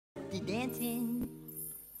The dancing.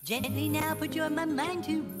 Gently now put your mind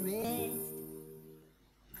to rest.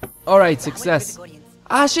 Alright, success.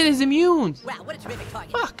 Ah, shit, he's immune! Wow, what a terrific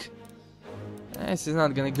target. Fuck! This is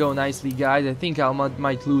not gonna go nicely, guys. I think I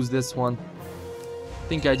might lose this one. I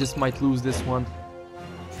think I just might lose this one.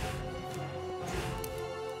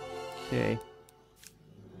 Okay.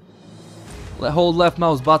 Hold left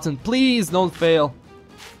mouse button. Please don't fail.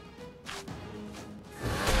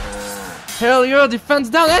 Hell yeah, defense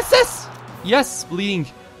down. SS! Yes, bleeding.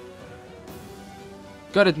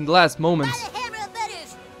 Got it in the last moment.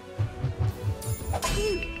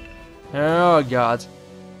 Oh god.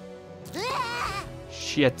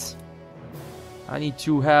 Shit. I need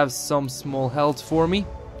to have some small health for me.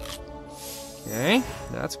 Okay,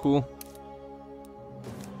 that's cool.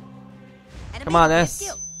 Come on,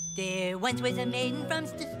 S. There once was a maiden from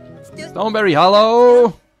Stoneberry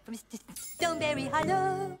Hollow. From Stoneberry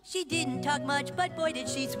Hollow. She didn't talk much, but boy did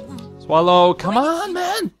she Swallow. Come on,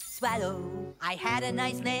 man. swallow. I had a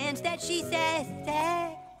nice lance that she said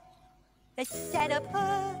set up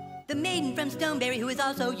her. The maiden from Stoneberry who is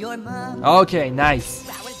also your mom. Okay, nice.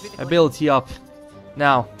 Ability up.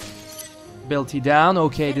 Now. Ability down.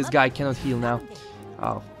 Okay, this guy cannot heal now.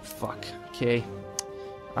 Oh, fuck. Okay.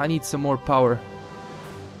 I need some more power.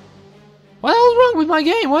 What the hell's wrong with my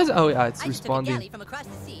game? What is... Oh, yeah, it's responding. From across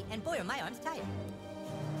the sea, and boy, are my arms tired.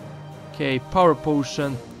 Okay, power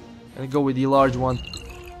potion. Gonna go with the large one.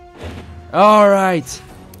 Alright.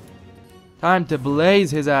 Time to blaze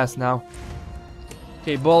his ass now.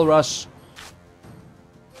 Okay, ball rush.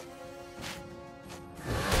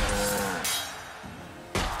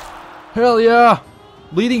 Hell yeah!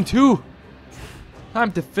 Bleeding too!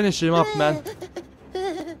 Time to finish him up, man.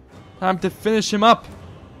 Time to finish him up.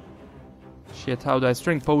 Shit, how do I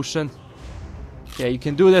strength potion? Okay, you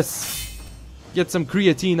can do this. Get some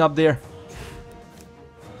creatine up there.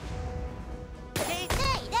 Hey,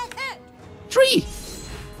 that hurt. Tree!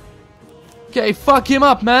 Okay, fuck him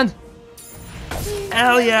up, man.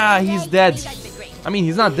 Hell yeah, he's dead. I mean,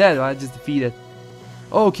 he's not dead, I just defeated.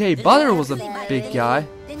 Okay, Butter was a big guy.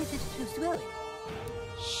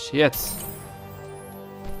 Shit.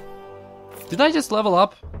 Did I just level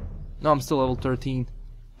up? No, I'm still level 13.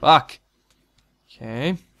 Fuck.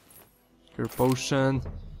 Okay. Cure potion.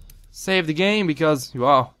 Save the game because,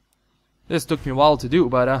 wow. This took me a while to do,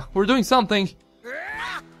 but we're doing something.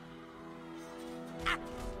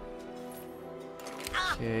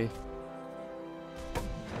 Okay.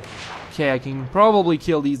 Okay, I can probably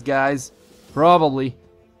kill these guys. Probably.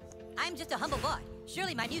 I'm just a humble bard.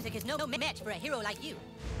 Surely my music is no match for a hero like you.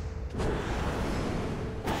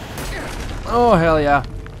 Oh, hell yeah.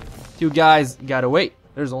 Two guys gotta wait.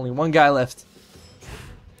 There's only one guy left.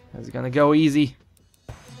 It's gonna go easy.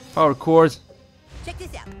 Power cord. Check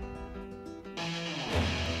this out.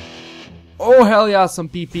 Oh, hell yeah, some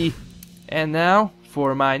PP. And now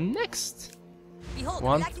for my next Behold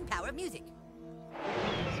one. The relaxing power of music.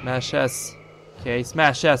 Smash S. Okay,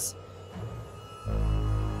 smash S.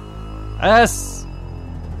 S!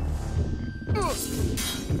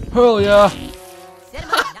 Hell yeah! Set him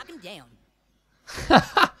up and knock him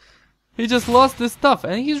down. He just lost his stuff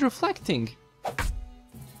and he's reflecting.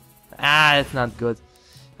 Ah, that's not good.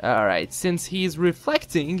 Alright, since he's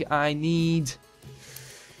reflecting, I need...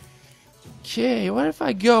 Okay, what if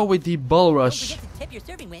I go with the Bull Rush? Don't forget to tip your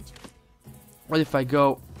serving winch. What if I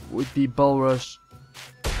go with the Bull Rush?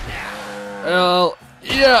 Well,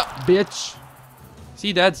 yeah, bitch. Is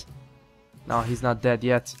he dead? No, he's not dead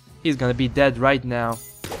yet. He's gonna be dead right now.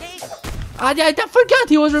 I forgot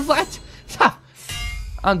he was reflect.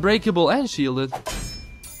 Unbreakable and shielded.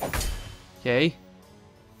 Okay.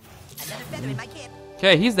 Another feather in my cap.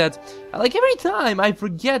 Okay, he's dead. Like every time I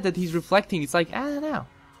forget that he's reflecting, it's like, I don't know.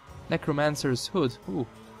 Necromancer's Hood. Ooh.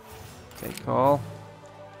 Okay, call.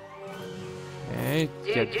 Okay,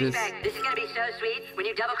 get this. This is gonna be so sweet when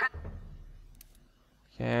you double cross.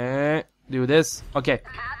 Okay, do this. Okay.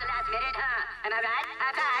 Count the last minute, huh? Am I right?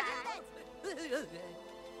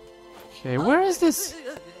 Okay, where is this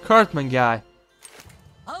Cartman guy?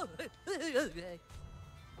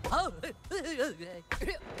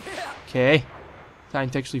 Okay. Time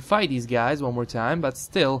to actually fight these guys one more time, but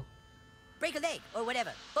still. Break a leg or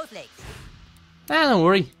whatever. Both legs. Don't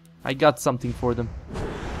worry. I got something for them.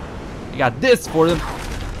 I got this for them.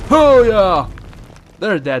 Oh yeah!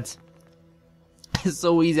 They're dead. It's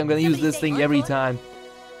so easy. I'm gonna use this thing every time.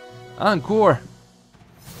 Encore.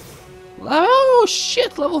 Oh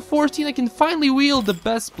shit! Level 14. I can finally wield the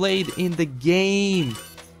best blade in the game.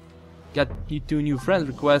 Got you 2 new friend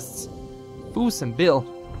requests. Foos and Bill.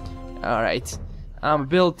 Alright.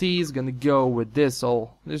 Abilities. Gonna go with this.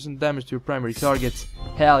 All. There's some damage to your primary target.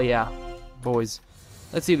 Hell yeah, boys.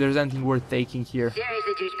 Let's see if there's anything worth taking here.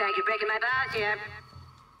 Seriously, douchebag, you're breaking my balls here.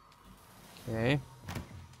 Okay.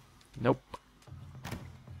 Nope.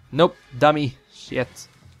 Nope, dummy. Shit.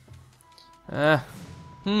 Okay.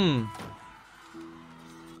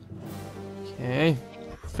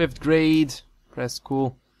 5th grade. Press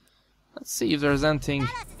cool. Let's see if there's anything.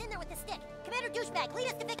 Badass is in there with the stick. Commander douchebag, lead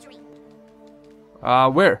us to victory.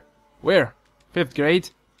 Where? Where? 5th grade?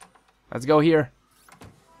 Let's go here.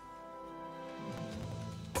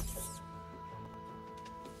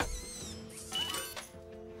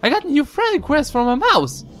 I got a new friend request from a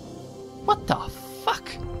mouse. What the fuck?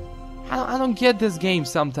 I don't get this game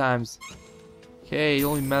sometimes. Okay,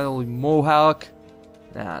 only metal mohawk.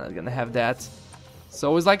 Nah, not gonna have that.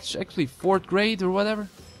 So it's like actually 4th grade or whatever.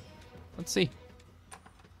 Let's see.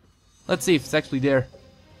 Let's see if it's actually there.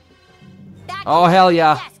 Oh hell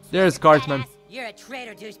yeah! There's Cartman. You're a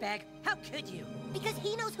traitor, douchebag. How could you? Because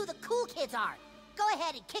he knows who the cool kids are. Go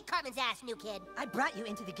ahead and kick Cartman's ass, new kid. I brought you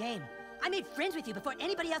into the game. I made friends with you before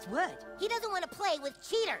anybody else would. He doesn't want to play with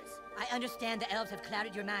cheaters. I understand the elves have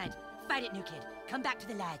clouded your mind. Fight it, new kid. Come back to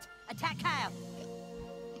the lads. Attack Kyle.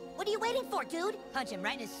 What are you waiting for, dude? Punch him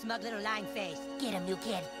right in his smug little lying face. Get him, new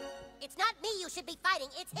kid. It's not me you should be fighting,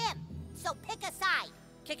 it's him. So pick a side.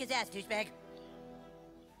 Kick his ass, douchebag.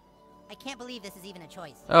 I can't believe this is even a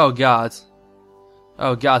choice. Oh god.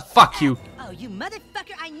 Oh god, fuck you. Oh, you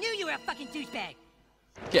motherfucker, I knew you were a fucking douchebag.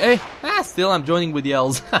 Okay, still I'm joining with the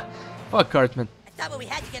elves. Fuck Cartman. I thought what we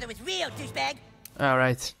had together was real, douchebag.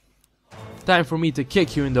 Alright. Time for me to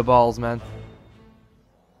kick you in the balls, man.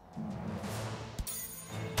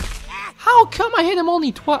 How come I hit him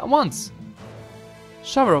only once?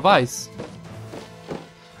 Shower of ice.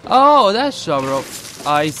 Oh, that's shower of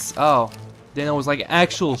ice. Oh, then it was like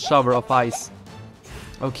actual shower of ice.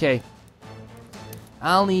 Okay.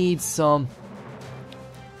 I'll need some...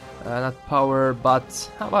 not power,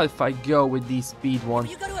 but how about if I go with the speed one?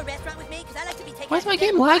 Will you go to a restaurant with me? 'Cause I like to be taken Why is my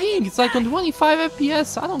game lagging? It's like on 25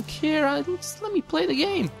 FPS. I don't care. Just let me play the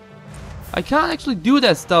game. I can't actually do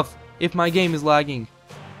that stuff if my game is lagging.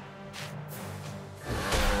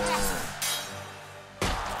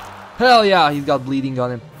 Hell yeah, he's got bleeding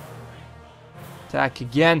on him. Attack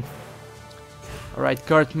again. Alright,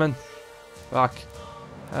 Cartman. Fuck.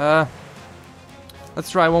 Let's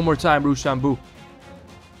try one more time, Rushambu.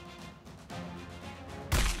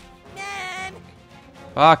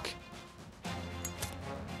 Fuck.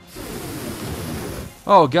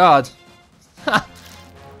 Oh god.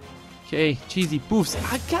 Okay, cheesy poofs.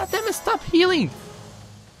 Ah, goddamn it, stop healing.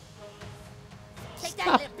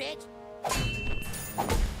 Stop.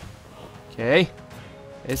 Okay.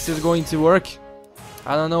 This is going to work.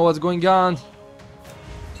 I don't know what's going on.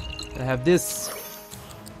 I have this.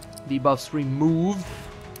 Debuffs removed.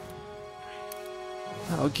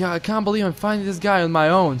 Oh god, I can't believe I'm finding this guy on my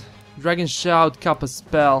own. Dragon Shout, Kappa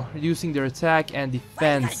spell, reducing their attack and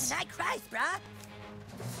defense.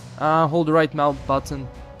 Hold the right mouse button.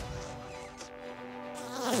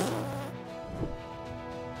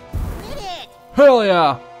 Hell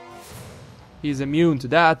yeah! He's immune to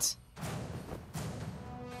that.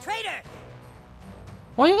 Traitor!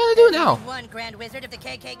 What are you gonna do now? One Grand Wizard of the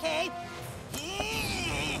KKK.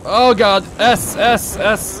 Oh god, S, S,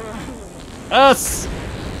 S, S!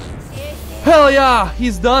 Hell yeah,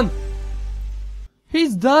 he's done!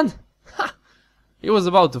 He's done! Ha! He was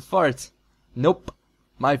about to fart. Nope,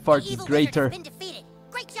 my fart is greater. Been defeated.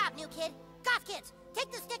 Great job, new kid. Goth kids, take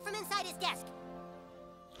the stick from inside his desk.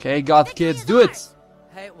 Okay, goth kids, do it!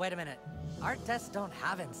 Hey, wait a minute. Our desks don't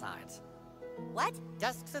have insides. What?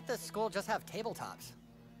 Desks at this school just have tabletops.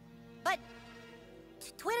 But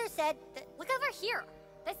Twitter said that. Look over here.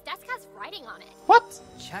 This desk has writing on it. What?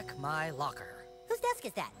 Check my locker. Whose desk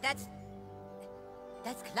is that? That's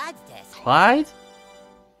Clyde's desk. Clyde?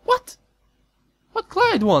 What? What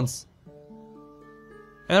Clyde wants?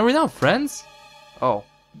 And are we now friends? Oh.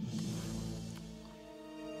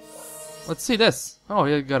 Let's see this. Oh,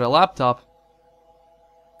 he got a laptop.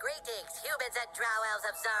 Greetings, humans and drow elves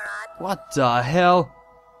of Zaron. What the hell?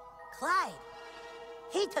 Clyde.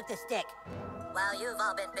 He took the stick. While you've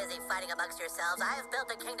all been busy fighting amongst yourselves, I have built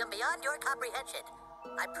a kingdom beyond your comprehension.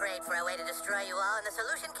 I prayed for a way to destroy you all, and the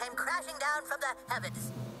solution came crashing down from the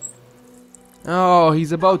heavens. Oh,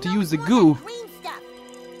 he's about to use the goo. Green stuff.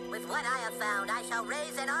 With what I have found, I shall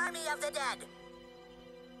raise an army of the dead.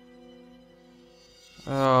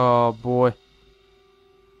 Oh boy.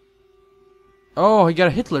 Oh, he got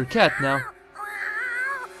a Hitler cat now.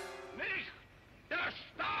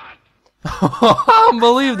 I don't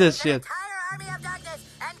believe this shit. Entire army of darkness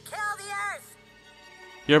and kill the earth.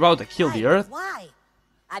 You're about to kill the earth? Why?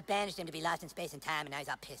 I banished him to be lost in space and time, and now he's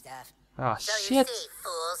all pissed off. Ah, So shit. you see,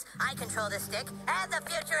 fools, I control the stick and the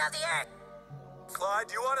future of the Earth. Clyde,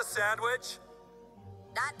 do you want a sandwich?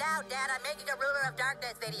 Not now, Dad. I'm making a Ruler of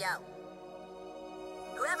Darkness video.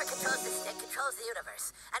 Whoever controls the stick controls the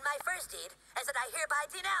universe. And my first deed is that I hereby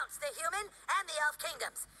denounce the human and the elf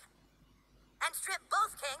kingdoms. And strip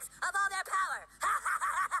both kings of all their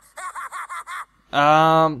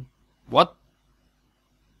power. What?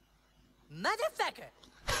 Motherfucker!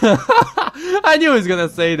 I knew he was gonna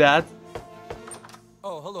say that.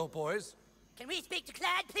 Oh, hello, boys. Can we speak to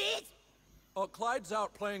Clyde, please? Oh, Clyde's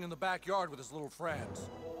out playing in the backyard with his little friends.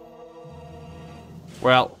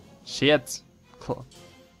 Well, shit.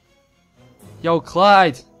 Yo,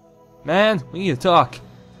 Clyde. Man, we need to talk.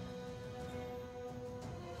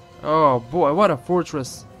 Oh boy, what a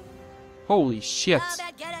fortress. Holy shit. How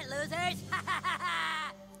about get it, losers?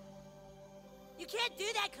 You can't do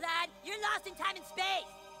that, Clyde. You're lost in time and space.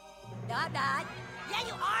 No, I'm not. Yeah,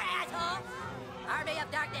 you are, asshole. Army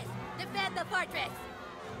of Darkness, defend the fortress.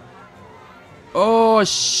 Oh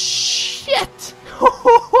shit!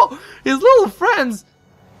 His little friends!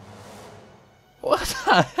 What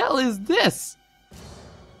the hell is this?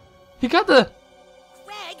 He got the...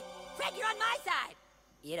 Fred, you're on my side.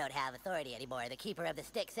 You don't have authority anymore. The keeper of the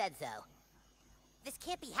stick said so. This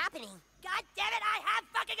can't be happening. God damn it, I have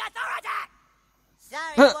fucking authority!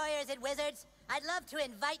 Sorry, warriors and wizards. I'd love to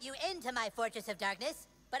invite you into my Fortress of Darkness,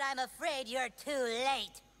 but I'm afraid you're too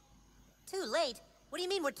late. Too late? What do you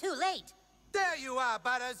mean we're too late? There you are,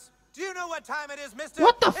 Butters. Do you know what time it is, mister?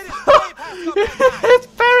 What the It is fuck? way past your bedtime. His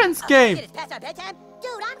parents came! It's past our bedtime?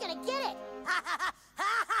 Dude, I'm gonna get it!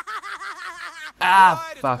 Ah,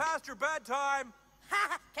 Right, fuck. it's past your bedtime.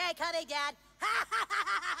 Okay, coming, Dad.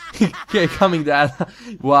 Okay, coming dad.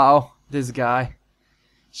 Wow, this guy.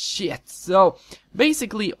 Shit. So,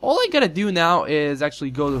 basically, all I gotta do now is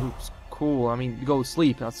actually go to school. I mean, go to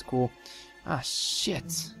sleep, not school. Ah,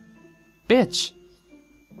 shit. Bitch.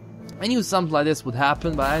 I knew something like this would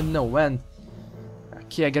happen, but I didn't know when.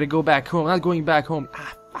 Okay, I gotta go back home. I'm not going back home.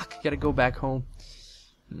 Ah, fuck, I gotta go back home.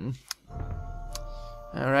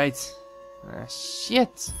 Alright. Ah,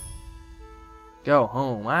 shit. Go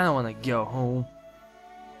home. I don't wanna go home.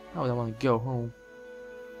 I don't wanna go home.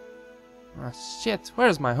 Ah, shit.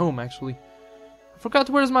 Where's my home, actually? I forgot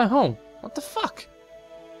where's my home. What the fuck?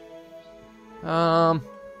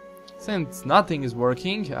 Since nothing is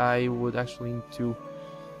working, I would actually need to...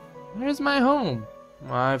 Where's my home?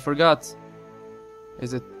 I forgot.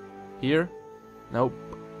 Is it here? Nope.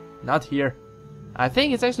 Not here. I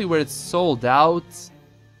think it's actually where it's sold out.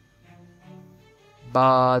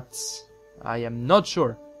 But... I am not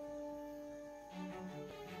sure.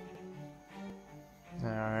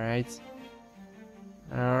 Alright.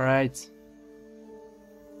 Alright.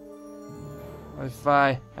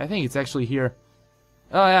 I think it's actually here.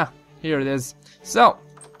 Oh yeah, here it is. So,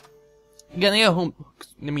 I'm gonna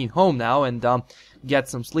get home now and get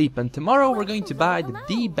some sleep. And tomorrow we're going to buy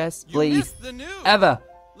the best You place missed the news. ever.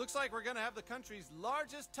 Looks like we're gonna have the country's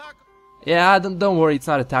largest taco. Yeah, don't worry, it's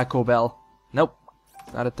not a Taco Bell. Nope,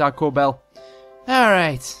 it's not a Taco Bell.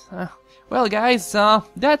 Alright, well guys,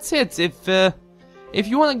 that's it. If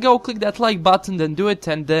you wanna go click that like button, then do it,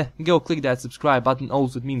 and go click that subscribe button.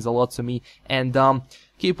 Also, it means a lot to me. And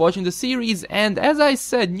keep watching the series. And as I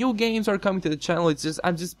said, new games are coming to the channel. It's just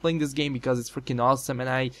I'm just playing this game because it's freaking awesome, and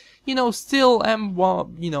I, still am,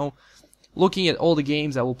 looking at all the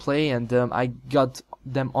games I will play, and I got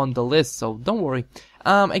them on the list. So don't worry.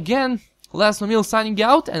 Again, Last Meal signing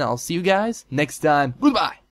out, and I'll see you guys next time. Goodbye.